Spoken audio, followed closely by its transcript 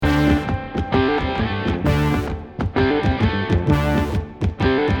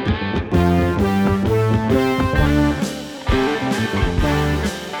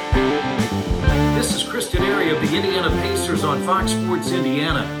Fox Sports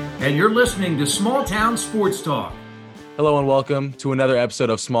Indiana, and you're listening to Small Town Sports Talk. Hello and welcome to another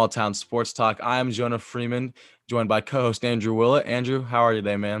episode of Small Town Sports Talk. I'm Jonah Freeman, joined by co-host Andrew Willett. Andrew, how are you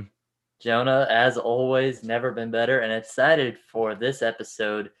today, man? Jonah, as always, never been better and excited for this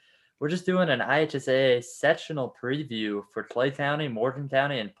episode. We're just doing an IHSAA sectional preview for Clay County, Morgan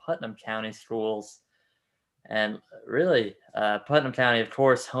County, and Putnam County schools. And really, Putnam County, of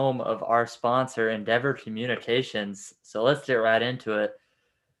course, home of our sponsor, Endeavor Communications. So let's get right into it.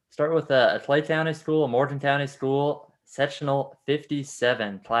 Start with a Clay County school, a Morgan County school, sectional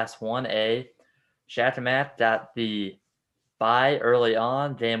 57, class 1A. Shakamak got the bye early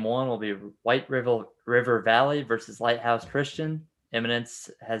on. Game 1 will be White River Valley versus Lighthouse Christian. Eminence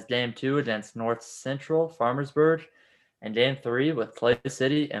has game 2 against North Central Farmersburg, and game 3 with Clay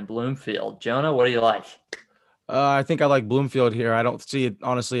City and Bloomfield. Jonah, what do you like? I think I like Bloomfield here. I don't see,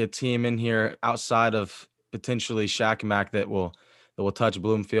 honestly, a team in here outside of potentially Shakamak that will touch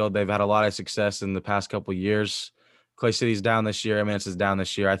Bloomfield. They've had a lot of success in the past couple of years. Clay City's down this year. Eminence is down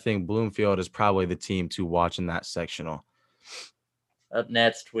this year. I think Bloomfield is probably the team to watch in that sectional. Up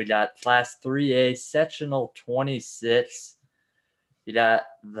next, we got Class 3A Sectional 26. You got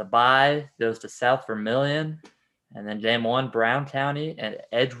the bye goes to South Vermilion, and then Game 1, Brown County and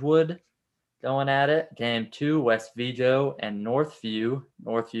Edgewood going at it. Game 2, West Vigo and Northview.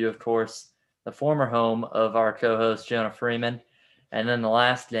 Northview, of course, the former home of our co-host Jonah Freeman. And then the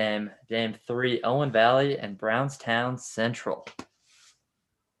last game, Game 3, Owen Valley and Brownstown Central.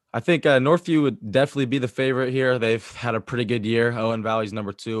 I think Northview would definitely be the favorite here. They've had a pretty good year. Owen Valley's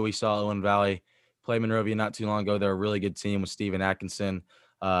number 2. We saw Owen Valley play Monrovia not too long ago. They're a really good team with Steven Atkinson.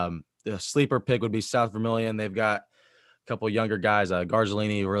 The sleeper pick would be South Vermilion. They've got a couple younger guys.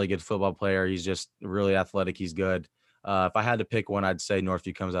 Garzolini, a really good football player. He's just really athletic. He's good. If I had to pick one, I'd say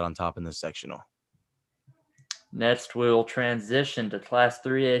Northview comes out on top in this sectional. Next, we'll transition to Class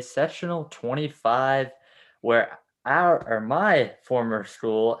 3A Sectional 25, where my former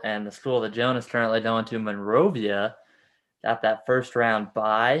school and the school that Jonah's currently going to, Monrovia, got that first round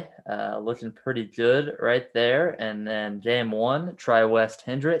bye, looking pretty good right there. And then Game 1, Tri-West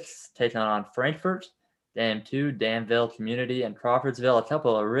Hendricks taking on Frankfort. Game 2, Danville Community and Crawfordsville, a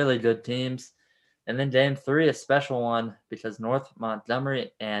couple of really good teams. And then Game 3, a special one because North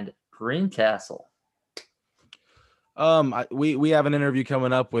Montgomery and Greencastle. We have an interview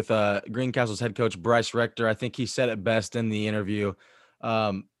coming up with Greencastle's head coach Bryce Rector. I think he said it best in the interview.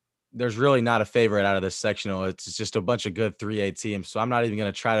 There's really not a favorite out of this sectional. It's just a bunch of good 3A teams. So I'm not even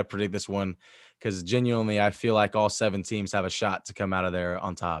going to try to predict this one because genuinely I feel like all 7 teams have a shot to come out of there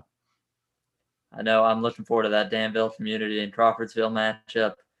on top. I know I'm looking forward to that Danville Community and Crawfordsville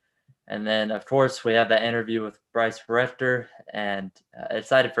matchup. And then, of course, we have that interview with Bryce Rector, and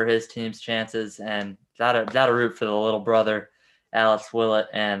excited for his team's chances, and gotta root for the little brother, Alex Willett,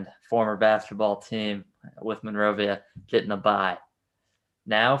 and former basketball team with Monrovia getting a bye.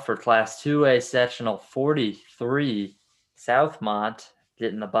 Now for Class 2A Sectional 43, Southmont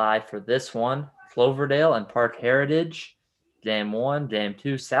getting a bye for this one. Cloverdale and Park Heritage. Game 1, Game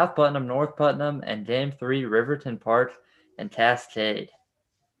 2, South Putnam, North Putnam, and Game 3, Riverton Park and Cascade.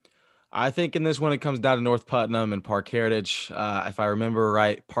 I think in this one, it comes down to North Putnam and Park Heritage. If I remember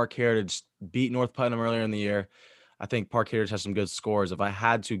right, Park Heritage beat North Putnam earlier in the year. I think Park Heritage has some good scores. If I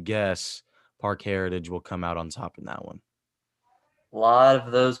had to guess, Park Heritage will come out on top in that one. A lot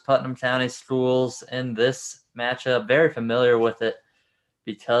of those Putnam County schools in this matchup, very familiar with it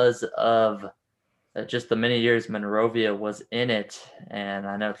because of just the many years Monrovia was in it. And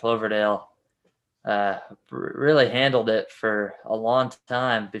I know Cloverdale really handled it for a long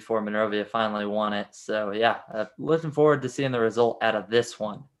time before Monrovia finally won it. So, yeah, looking forward to seeing the result out of this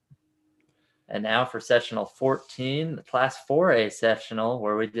one. And now for Sectional 14, the Class 4A Sectional,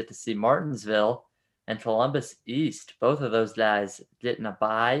 where we get to see Martinsville and Columbus East. Both of those guys getting a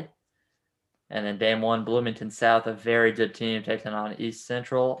bye. And then Game 1, Bloomington South, a very good team taking on East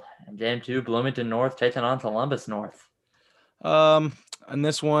Central. And Game 2, Bloomington North taking on Columbus North. On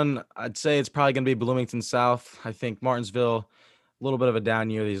this one, I'd say it's probably going to be Bloomington South. I think Martinsville, a little bit of a down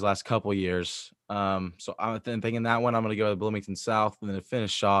year these last couple years. So I'm thinking that one, I'm going to go with Bloomington South. And then to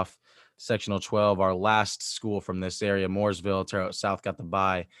finish off Sectional 12, our last school from this area, Mooresville. Terre Haute South got the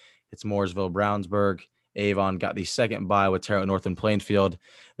bye. It's Mooresville, Brownsburg. Avon got the second bye with Terre Haute North and Plainfield.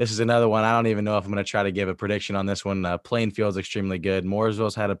 This is another one. I don't even know if I'm going to try to give a prediction on this one. Plainfield's extremely good.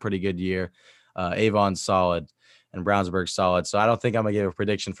 Mooresville's had a pretty good year. Avon's solid and Brownsburg's solid. So I don't think I'm going to give a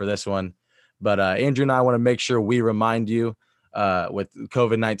prediction for this one. But Andrew and I want to make sure we remind you with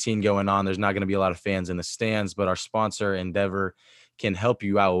COVID-19 going on, there's not going to be a lot of fans in the stands, but our sponsor Endeavor can help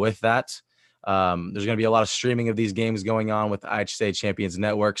you out with that. There's going to be a lot of streaming of these games going on with IHSA Champions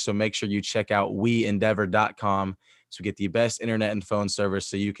Network. So make sure you check out weendeavor.com to get the best internet and phone service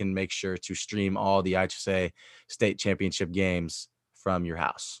so you can make sure to stream all the IHSA state championship games from your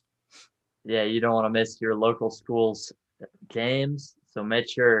house. Yeah, you don't want to miss your local school's games. So make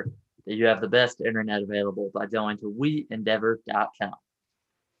sure that you have the best internet available by going to weendeavor.com.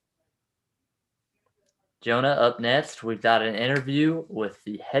 Jonah, up next, we've got an interview with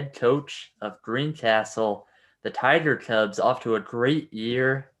the head coach of Greencastle. The Tiger Cubs off to a great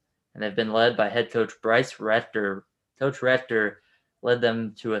year, and they've been led by head coach Bryce Rector. Coach Rector led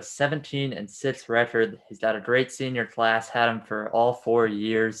them to a 17-6 record. He's got a great senior class, had him for all 4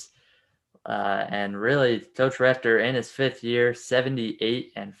 years. And really, Coach Rector in his 5th year,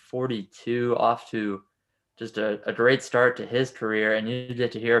 78-42, off to just a great start to his career. And you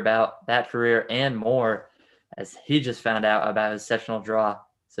get to hear about that career and more as he just found out about his sectional draw.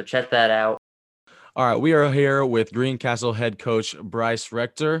 So check that out. All right, we are here with Greencastle head coach Bryce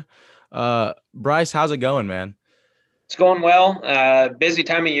Rector. Bryce, how's it going, man? It's going well. Busy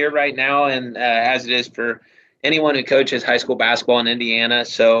time of year right now, and as it is for anyone who coaches high school basketball in Indiana.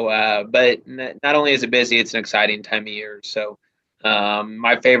 So, but not only is it busy, it's an exciting time of year. So,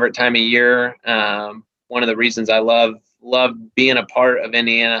 my favorite time of year. One of the reasons I love being a part of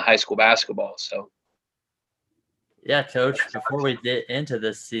Indiana high school basketball. So. Yeah, Coach, before we get into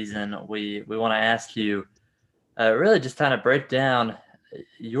this season, we want to ask you really just kind of break down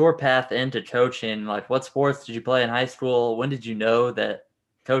your path into coaching. Like, what sports did you play in high school? When did you know that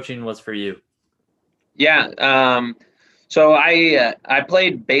coaching was for you? Yeah, so I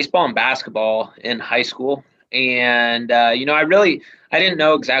played baseball and basketball in high school, and I didn't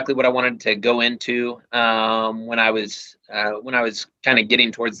know exactly what I wanted to go into when I was kind of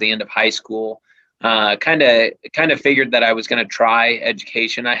getting towards the end of high school. Kind of figured that I was going to try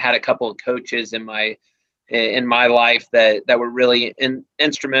education. I had a couple of coaches in my life that were really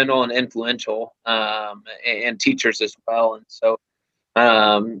instrumental and influential, and teachers as well. And so,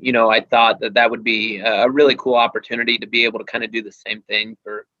 I thought that would be a really cool opportunity to be able to kind of do the same thing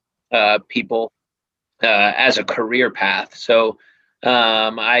for people as a career path. So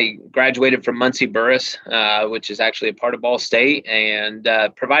I graduated from Muncie Burris, which is actually a part of Ball State, and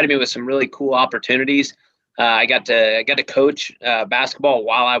provided me with some really cool opportunities. I got to coach basketball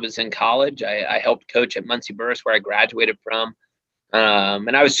while I was in college. I helped coach at Muncie Burris, where I graduated from,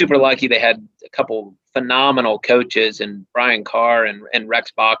 and I was super lucky. They had a couple phenomenal coaches, and Brian Carr and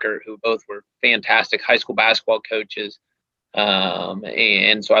Rex Bacher, who both were fantastic high school basketball coaches.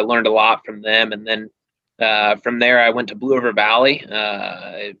 And so I learned a lot from them, and then. From there, I went to Blue River Valley,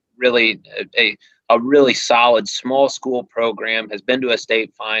 really a really solid small school program, has been to a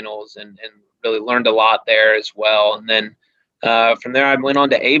state finals and really learned a lot there as well. And then from there, I went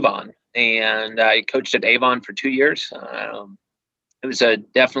on to Avon, and I coached at Avon for 2 years. It was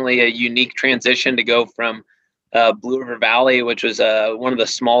definitely a unique transition to go from Blue River Valley, which was one of the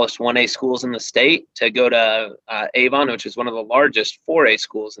smallest 1A schools in the state, to go to Avon, which is one of the largest 4A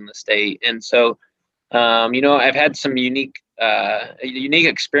schools in the state. And so I've had some unique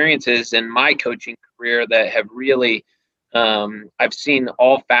experiences in my coaching career that have really, I've seen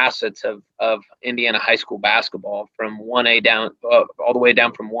all facets of Indiana high school basketball, from 1A down, all the way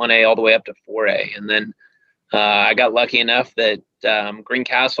down from 1A all the way up to 4A. And then I got lucky enough that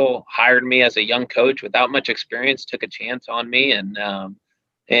Greencastle hired me as a young coach without much experience, took a chance on me, and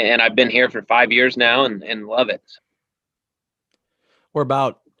I've been here for 5 years now and love it. We're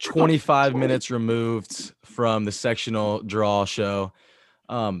about 25 minutes removed from the sectional draw show.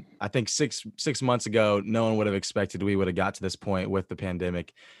 I think six months ago, no one would have expected we would have got to this point with the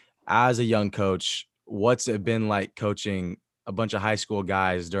pandemic. As a young coach, what's it been like coaching a bunch of high school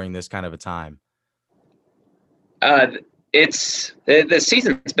guys during this kind of a time? It's the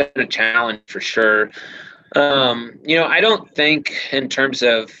season's been a challenge for sure. I don't think in terms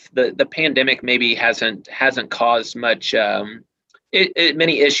of the pandemic maybe hasn't caused much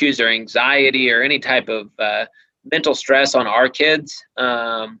many issues or anxiety or any type of mental stress on our kids.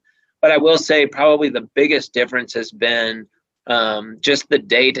 But I will say probably the biggest difference has been just the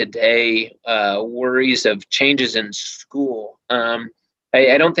day-to-day worries of changes in school. I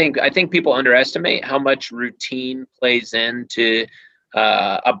think people underestimate how much routine plays into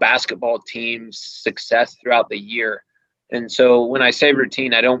a basketball team's success throughout the year. And so when I say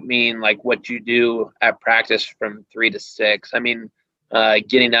routine, I don't mean like what you do at practice from 3 to 6. I mean,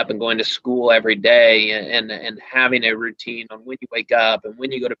 getting up and going to school every day and having a routine on when you wake up and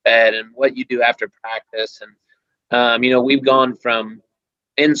when you go to bed and what you do after practice. And, we've gone from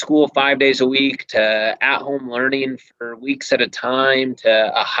in school 5 days a week to at home learning for weeks at a time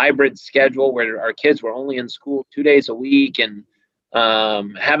to a hybrid schedule where our kids were only in school 2 days a week, and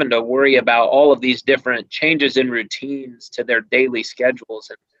having to worry about all of these different changes in routines to their daily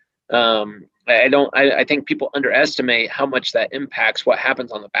schedules. And I think people underestimate how much that impacts what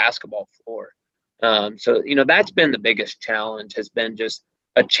happens on the basketball floor. So, that's been the biggest challenge, has been just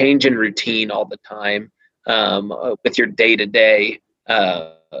a change in routine all the time, with your day-to-day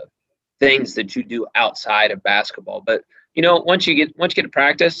things that you do outside of basketball. But once you get to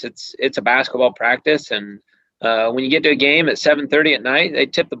practice, it's a basketball practice, and when you get to a game at 7:30 at night, they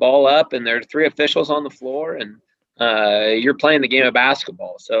tip the ball up, and there are 3 officials on the floor, and you're playing the game of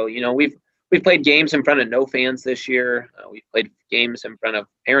basketball. So we've played games in front of no fans this year. We've played games in front of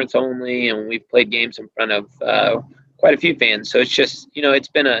parents only, and we've played games in front of quite a few fans. So it's just it's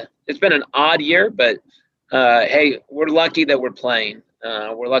been an odd year, but hey, we're lucky that we're playing.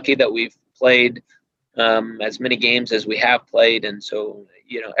 We're lucky that we've played as many games as we have played, and so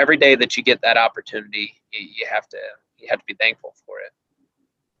every day that you get that opportunity, you have to be thankful for it.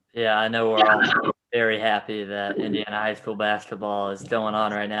 Yeah, I know we're all very happy that Indiana high school basketball is going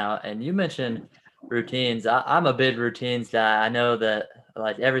on right now. And you mentioned routines. I'm a big routines guy. I know that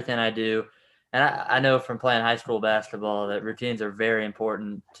like everything I do, and I know from playing high school basketball that routines are very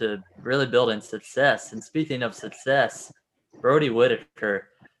important to really building success. And speaking of success, Brody Whitaker,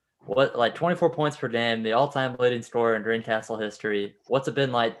 24 points per game, the all-time leading scorer in Greencastle history. What's it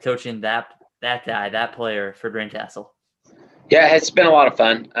been like coaching that guy, that player for Greencastle? Yeah, it's been a lot of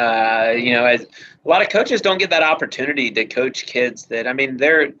fun. As a lot of coaches don't get that opportunity to coach kids there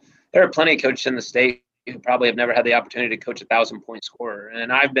are plenty of coaches in the state who probably have never had the opportunity to coach a 1,000-point scorer.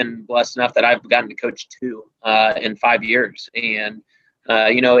 And I've been blessed enough that I've gotten to coach 2 in 5 years. And,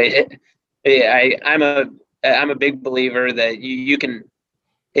 I'm a big believer that you can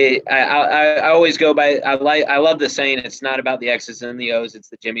 – I always go by – I love the saying, it's not about the X's and the O's, it's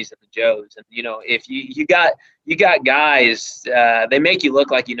the Jimmies and the Joes. And, if you got guys, they make you look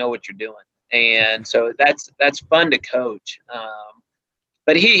like you know what you're doing. And so that's fun to coach.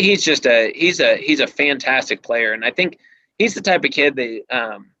 But he's a fantastic player, and I think he's the type of kid that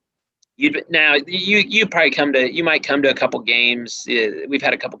you might come to a couple games. We've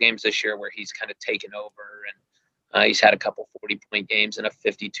had a couple games this year where he's kind of taken over, and he's had a couple 40-point games and a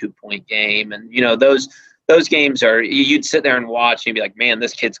 52-point game, and those games are you'd sit there and watch and you'd be like, man,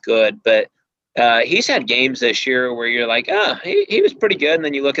 this kid's good, but. He's had games this year where you're like, he was pretty good, and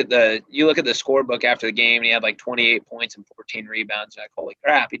then you look at the scorebook after the game, and he had like 28 points and 14 rebounds. You're like, holy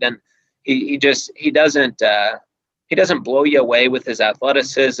crap! He doesn't blow you away with his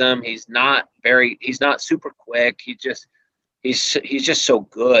athleticism. He's not super quick. He's just so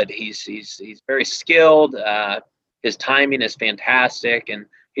good. He's very skilled. His timing is fantastic, and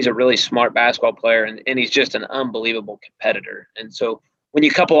he's a really smart basketball player, and he's just an unbelievable competitor. And so. When you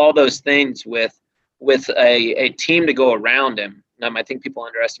couple all those things with a team to go around him, I think people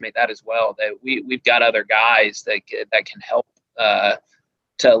underestimate that as well. That we've got other guys that can help to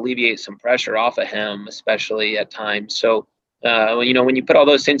alleviate some pressure off of him, especially at times. So when you put all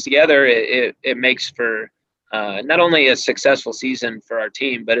those things together, it makes for not only a successful season for our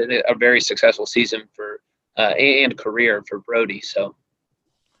team, but a very successful season for and career for Brody. So.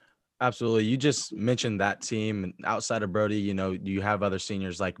 Absolutely. You just mentioned that team. Outside of Brody, you have other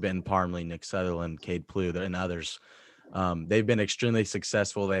seniors like Ben Parmley, Nick Sutherland, Cade Plew, and others. They've been extremely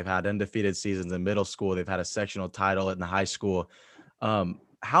successful. They've had undefeated seasons in middle school. They've had a sectional title in the high school.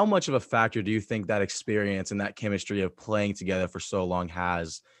 How much of a factor do you think that experience and that chemistry of playing together for so long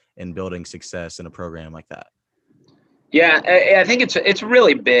has in building success in a program like that? Yeah, I think it's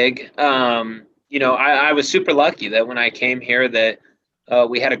really big. I was super lucky that when I came here that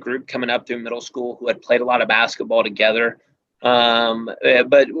we had a group coming up through middle school who had played a lot of basketball together.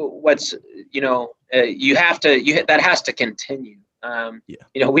 But what's, that has to continue.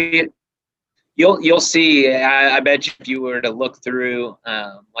 You'll see, I bet you if you were to look through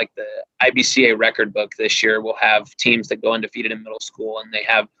like the IBCA record book this year, we'll have teams that go undefeated in middle school, and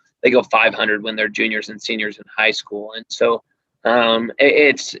they go 500 when they're juniors and seniors in high school. And so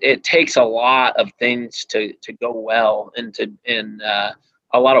it takes a lot of things to go well, and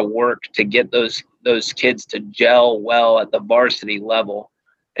a lot of work to get those kids to gel well at the varsity level.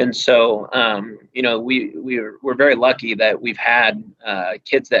 And so we're very lucky that we've had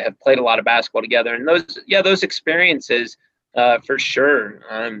kids that have played a lot of basketball together, and those experiences for sure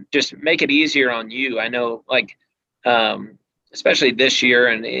just make it easier on you. I know, like especially this year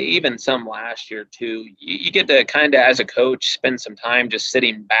and even some last year too, you get to kind of, as a coach, spend some time just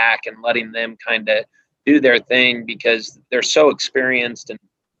sitting back and letting them kind of do their thing because they're so experienced and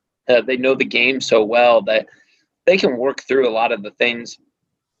they know the game so well that they can work through a lot of the things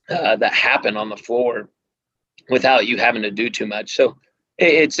that happen on the floor without you having to do too much. So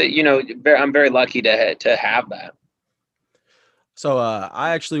it's I'm very lucky to have that. So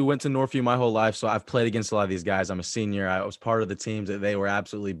I actually went to Northview my whole life, so I've played against a lot of these guys. I'm a senior. I was part of the teams that they were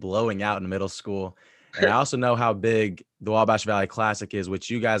absolutely blowing out in middle school. And I also know how big the Wabash Valley Classic is, which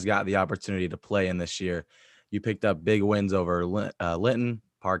you guys got the opportunity to play in this year. You picked up big wins over Linton,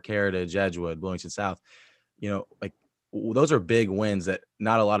 Park Heritage, Edgewood, Bloomington South. Like those are big wins that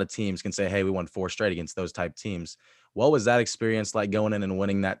not a lot of teams can say, hey, we won 4 straight against those type teams. What was that experience like going in and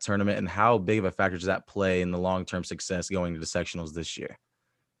winning that tournament, and how big of a factor does that play in the long-term success going to the sectionals this year?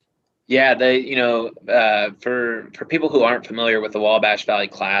 Yeah, for people who aren't familiar with the Wabash Valley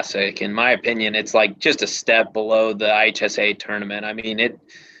Classic, in my opinion, it's like just a step below the IHSA tournament. I mean, it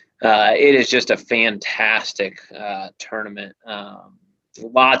is just a fantastic tournament.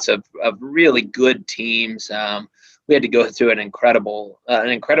 Lots of really good teams. We had to go through an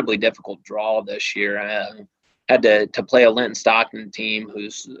incredibly difficult draw this year. Had to play a Linton Stockton team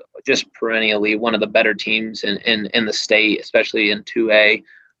who's just perennially one of the better teams in the state, especially in 2A.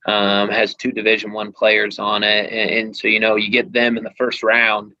 Has 2 Division I players on it, and so you get them in the first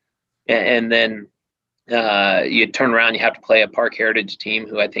round, and then you turn around, you have to play a Park Heritage team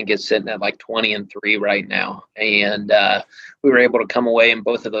who I think is sitting at like 20-3 right now, and we were able to come away in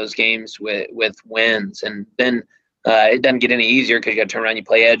both of those games with wins, and then it doesn't get any easier because you got to turn around, you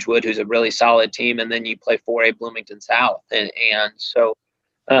play Edgewood, who's a really solid team, and then you play 4A Bloomington South, and so.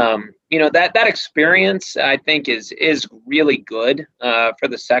 That experience I think is really good for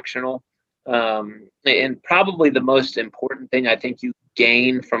the sectional, and probably the most important thing I think you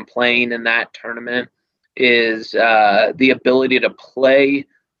gain from playing in that tournament is the ability to play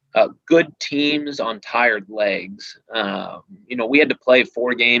good teams on tired legs. We had to play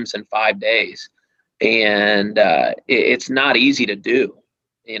 4 games in 5 days, and it's not easy to do,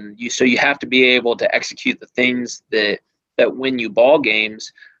 and so you have to be able to execute the things that win you ball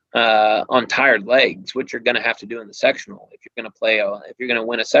games on tired legs, which you're going to have to do in the sectional. If you're going to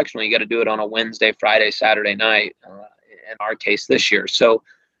win a sectional, you got to do it on a Wednesday, Friday, Saturday night, in our case this year. So,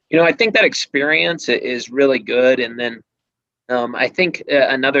 I think that experience is really good. And then I think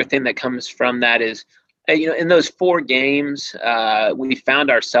another thing that comes from that is, in those 4 games, we found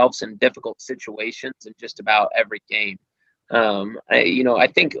ourselves in difficult situations in just about every game. I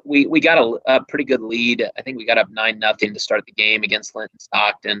think we got a pretty good lead. I think we got up 9-0 to start the game against Linton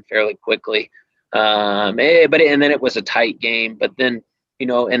Stockton fairly quickly. And then it was a tight game. But then, in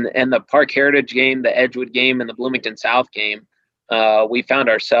the Park Heritage game, the Edgewood game, and the Bloomington South game, we found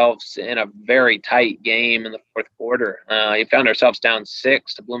ourselves in a very tight game in the 4th quarter. We found ourselves down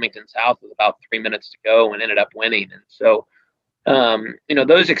 6 to Bloomington South with about 3 minutes to go and ended up winning. And so,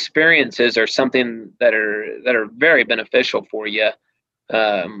 those experiences are something that are very beneficial for you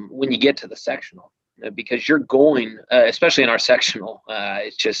when you get to the sectional, because you're going, especially in our sectional,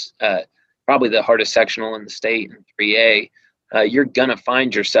 it's just probably the hardest sectional in the state in 3A. You're gonna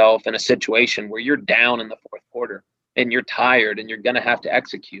find yourself in a situation where you're down in the 4th quarter and you're tired and you're gonna have to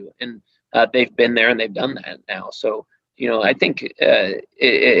execute. And they've been there and they've done that now. So I think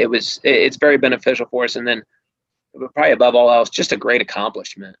it's very beneficial for us. And then, but probably above all else, just a great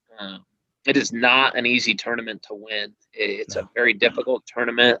accomplishment. It is not an easy tournament to win. It's a very difficult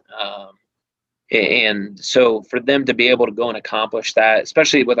tournament. And so for them to be able to go and accomplish that,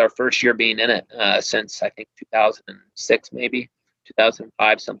 especially with our first year being in it since I think 2006, maybe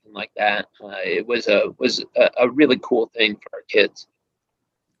 2005, something like that, it was a really cool thing for our kids.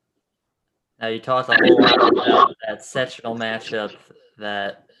 Now you talked a whole lot about that sectional matchup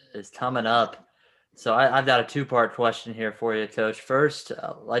that is coming up. So I've got a 2-part question here for you, Coach. First,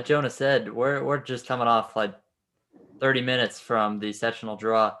 like Jonah said, we're just coming off like 30 minutes from the sectional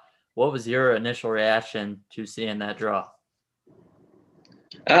draw. What was your initial reaction to seeing that draw?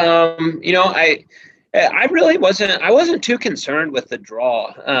 I really wasn't too concerned with the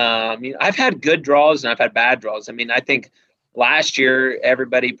draw. I've had good draws and I've had bad draws. I think last year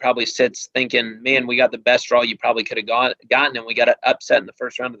everybody probably sits thinking, man, we got the best draw you probably could have gotten, and we got upset in the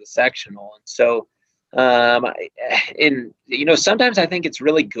first round of the sectional. And so, sometimes I think it's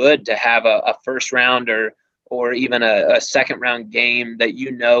really good to have a first round or even a second round game that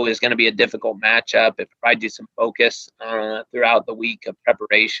is going to be a difficult matchup. It provides you some focus throughout the week of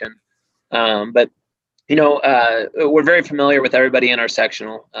preparation. But we're very familiar with everybody in our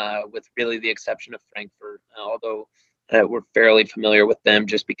sectional, with really the exception of Frankfort, although we're fairly familiar with them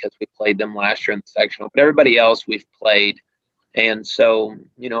just because we played them last year in the sectional. But everybody else we've played. And so,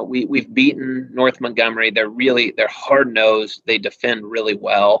 we've beaten North Montgomery. They're hard nosed. They defend really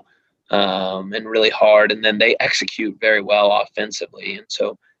well, and really hard, and then they execute very well offensively. And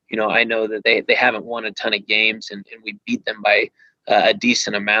so, I know that they haven't won a ton of games, and we beat them by a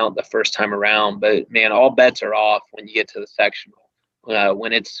decent amount the first time around. But man, all bets are off when you get to the sectional.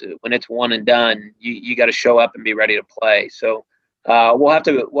 When it's one and done, you got to show up and be ready to play. So we'll have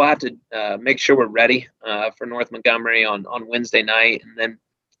to make sure we're ready for North Montgomery on Wednesday night, and then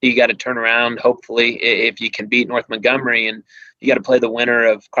you got to turn around. Hopefully, if you can beat North Montgomery, and you got to play the winner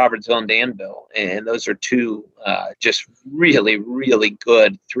of Crawfordsville and Danville, and those are two just really, really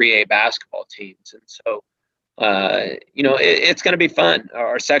good 3A basketball teams. And so, it's going to be fun.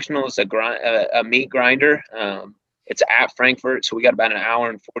 Our sectional is a meat grinder. It's at Frankfort, so we got about an hour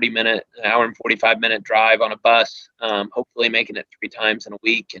and 45-minute drive on a bus, hopefully making it 3 times in a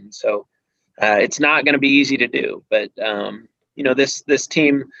week. And so it's not going to be easy to do. But, this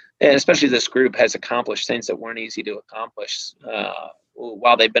team, and especially this group, has accomplished things that weren't easy to accomplish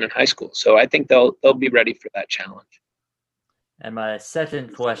while they've been in high school. So I think they'll be ready for that challenge. And my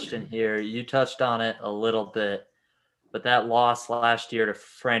second question here, you touched on it a little bit, but that loss last year to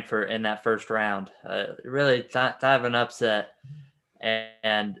Frankfurt in that first round, really kind of an upset.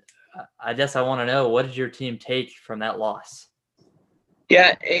 And I guess I want to know, what did your team take from that loss?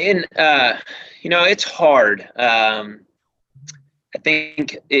 Yeah, and it's hard. I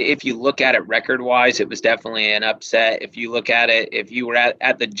think if you look at it record-wise, it was definitely an upset. If you look at it, if you were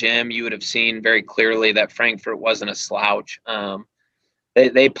at the gym, you would have seen very clearly that Frankfurt wasn't a slouch.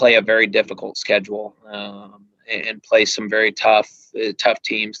 They play a very difficult schedule. And play some very tough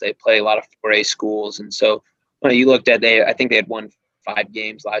teams. They play a lot of 4A schools. And so when you looked at, I think they had won 5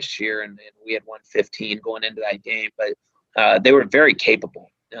 games last year, and we had won 15 going into that game. But they were very capable.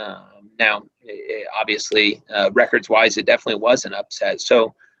 Now, obviously, records-wise, it definitely was an upset.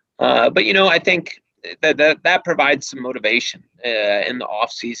 So, but, I think that provides some motivation in the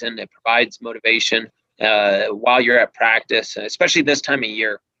off season. It provides motivation while you're at practice, especially this time of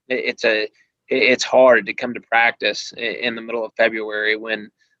year. It's hard to come to practice in the middle of February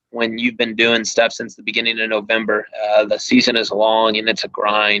when you've been doing stuff since the beginning of November. The season is long and it's a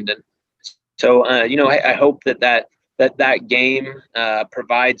grind. And so, I hope that game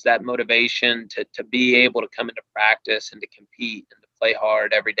provides that motivation to be able to come into practice and to compete and to play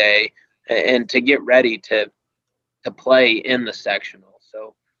hard every day and to get ready to play in the sectional.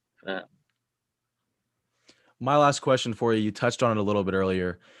 So, my last question for you touched on it a little bit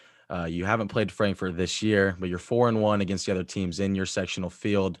earlier. You haven't played Frankfurt this year, but you're 4-1 against the other teams in your sectional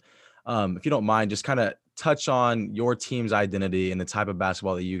field. If you don't mind, just kind of touch on your team's identity and the type of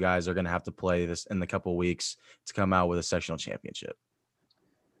basketball that you guys are going to have to play this in the couple of weeks to come out with a sectional championship.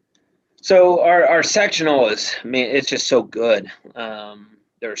 So our sectional it's just so good.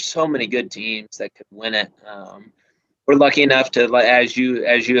 There are so many good teams that could win it. We're lucky enough to, as you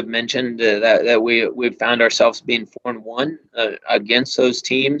have mentioned, that we've found ourselves being 4-1 against those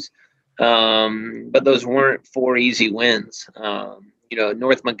teams. But those weren't 4 easy wins.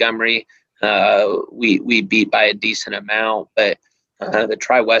 North Montgomery, we beat by a decent amount, but the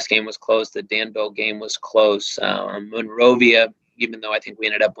Tri-West game was close. The Danville game was close. Monrovia, even though I think we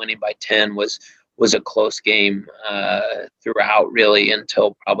ended up winning by 10, was a close game throughout, really,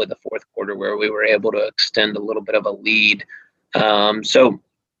 until probably the fourth quarter, where we were able to extend a little bit of a lead. So,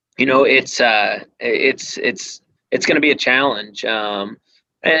 it's going to be a challenge.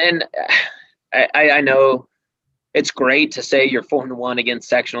 And I know it's great to say you're 4-1 against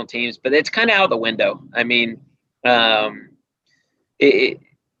sectional teams, but it's kind of out the window. I mean,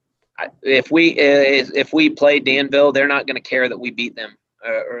 if we play Danville, they're not going to care that we beat them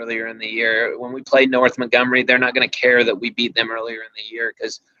earlier in the year. When we play North Montgomery, they're not going to care that we beat them earlier in the year,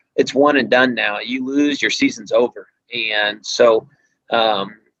 because it's one and done now. You lose, your season's over. And so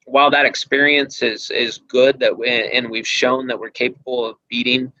while that experience is good, and we've shown that we're capable of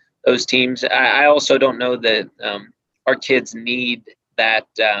beating those teams, I also don't know that our kids need that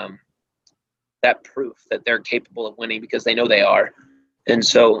proof that they're capable of winning, because they know they are. And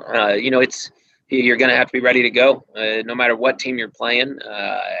so, you're going to have to be ready to go, no matter what team you're playing.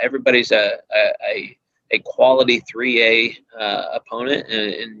 Everybody's a quality 3A opponent,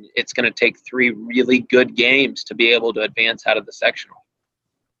 and it's going to take 3 really good games to be able to advance out of the sectional.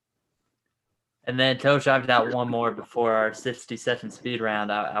 And then, Coach, I've got one more before our 60-second speed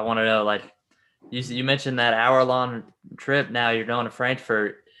round. I want to know, you mentioned that hour-long trip. Now you're going to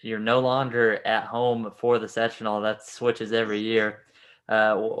Frankfurt. You're no longer at home for the sectional. That switches every year.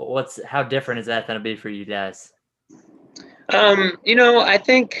 How different is that going to be for you guys? I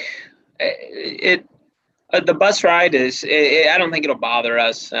think The bus ride I don't think it'll bother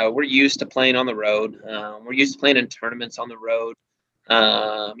us. We're used to playing on the road. We're used to playing in tournaments on the road.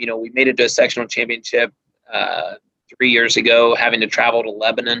 We made it to a sectional championship 3 years ago, having to travel to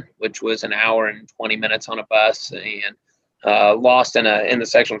Lebanon, which was an hour and 20 minutes on a bus, and lost in the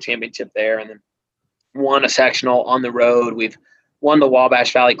sectional championship there, and then won a sectional on the road. We've won the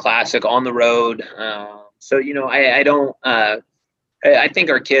Wabash Valley Classic on the road. I think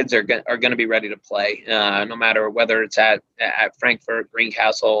our kids are going to be ready to play, no matter whether it's at Frankfort,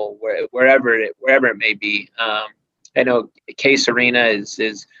 Greencastle, wherever it may be. I know Case Arena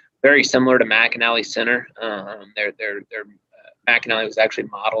is very similar to McAnally Center. Their McAnally was actually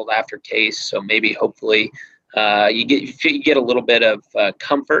modeled after Case, so maybe hopefully you get a little bit of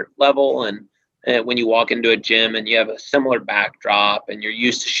comfort level and when you walk into a gym and you have a similar backdrop and you're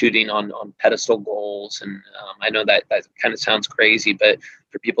used to shooting on pedestal goals. And I know that kind of sounds crazy, but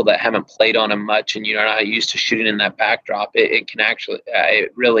for people that haven't played on them much and you're not used to shooting in that backdrop, it can actually,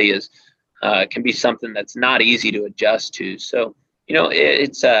 it really is, can be something that's not easy to adjust to. So,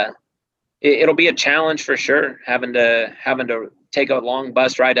 it'll be a challenge for sure, having to take a long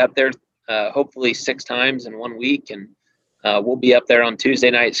bus ride up there, hopefully 6 times in 1 week. And we'll be up there on Tuesday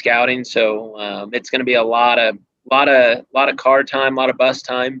night scouting, so it's going to be a lot of car time, a lot of bus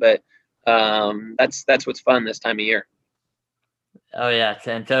time, but that's what's fun this time of year. Oh yeah,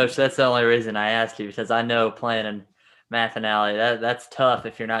 and Coach, that's the only reason I asked you, because I know playing in McAnally, that's tough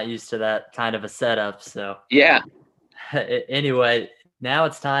if you're not used to that kind of a setup. So yeah. Anyway, now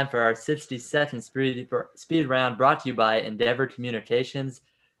it's time for our 60-second speed round, brought to you by Endeavor Communications.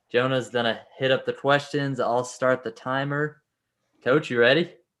 Jonah's going to hit up the questions. I'll start the timer. Coach, you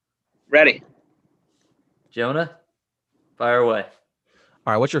ready? Ready. Jonah, fire away.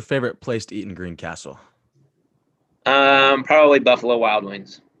 All right, what's your favorite place to eat in Greencastle? Probably Buffalo Wild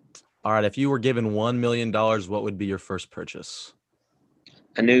Wings. All right, if you were given $1 million, what would be your first purchase?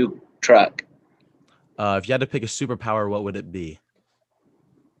 A new truck. If you had to pick a superpower, what would it be?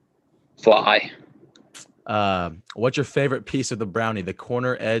 Fly. What's your favorite piece of the brownie, the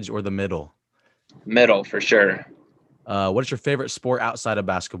corner, edge, or the middle? Middle, for sure. What is your favorite sport outside of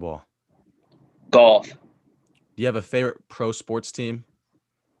basketball? Golf. Do you have a favorite pro sports team?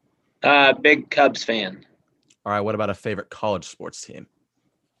 Big Cubs fan. All right, what about a favorite college sports team?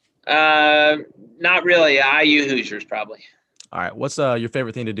 Not really. IU Hoosiers, probably. All right, what's your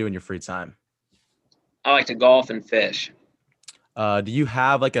favorite thing to do in your free time? I like to golf and fish. Do you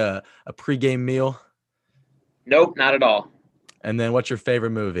have like a pregame meal? Nope, not at all. And then what's your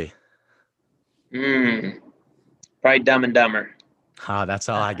favorite movie? Probably Dumb and Dumber. That's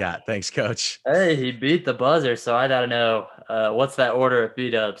all I got. Thanks, Coach. Hey, he beat the buzzer, so I gotta know what's that order of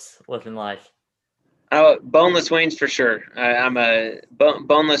beat-ups looking like? Oh, boneless wings for sure. I'm a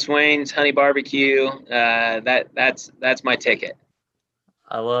boneless wings, honey barbecue. That's my ticket.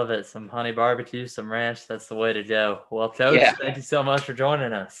 I love it. Some honey barbecue, some ranch. That's the way to go. Well, Coach, Thank you so much for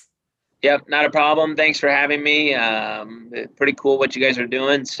joining us. Yep, not a problem. Thanks for having me. Pretty cool what you guys are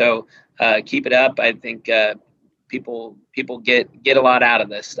doing. So keep it up. I think people get a lot out of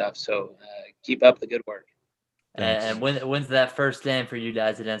this stuff. So keep up the good work. Thanks. And when's that first game for you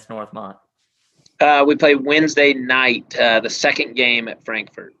guys against Northmont? We play Wednesday night, the second game at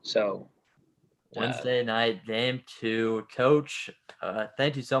Frankfort. So Wednesday night, game 2. Coach,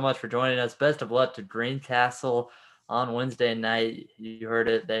 thank you so much for joining us. Best of luck to Greencastle on Wednesday night. You heard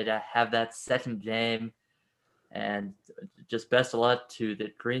it. They have that second game. And just best of luck to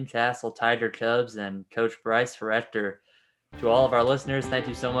the Greencastle Tiger Cubs and Coach Bryce Rector. To all of our listeners, thank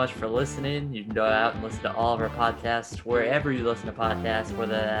you so much for listening. You can go out and listen to all of our podcasts wherever you listen to podcasts,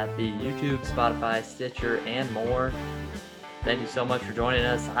 whether that be YouTube, Spotify, Stitcher, and more. Thank you so much for joining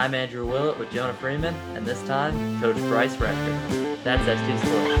us. I'm Andrew Willett with Jonah Freeman, and this time, Coach Bryce Rector. That's ST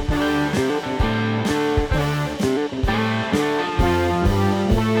Sports.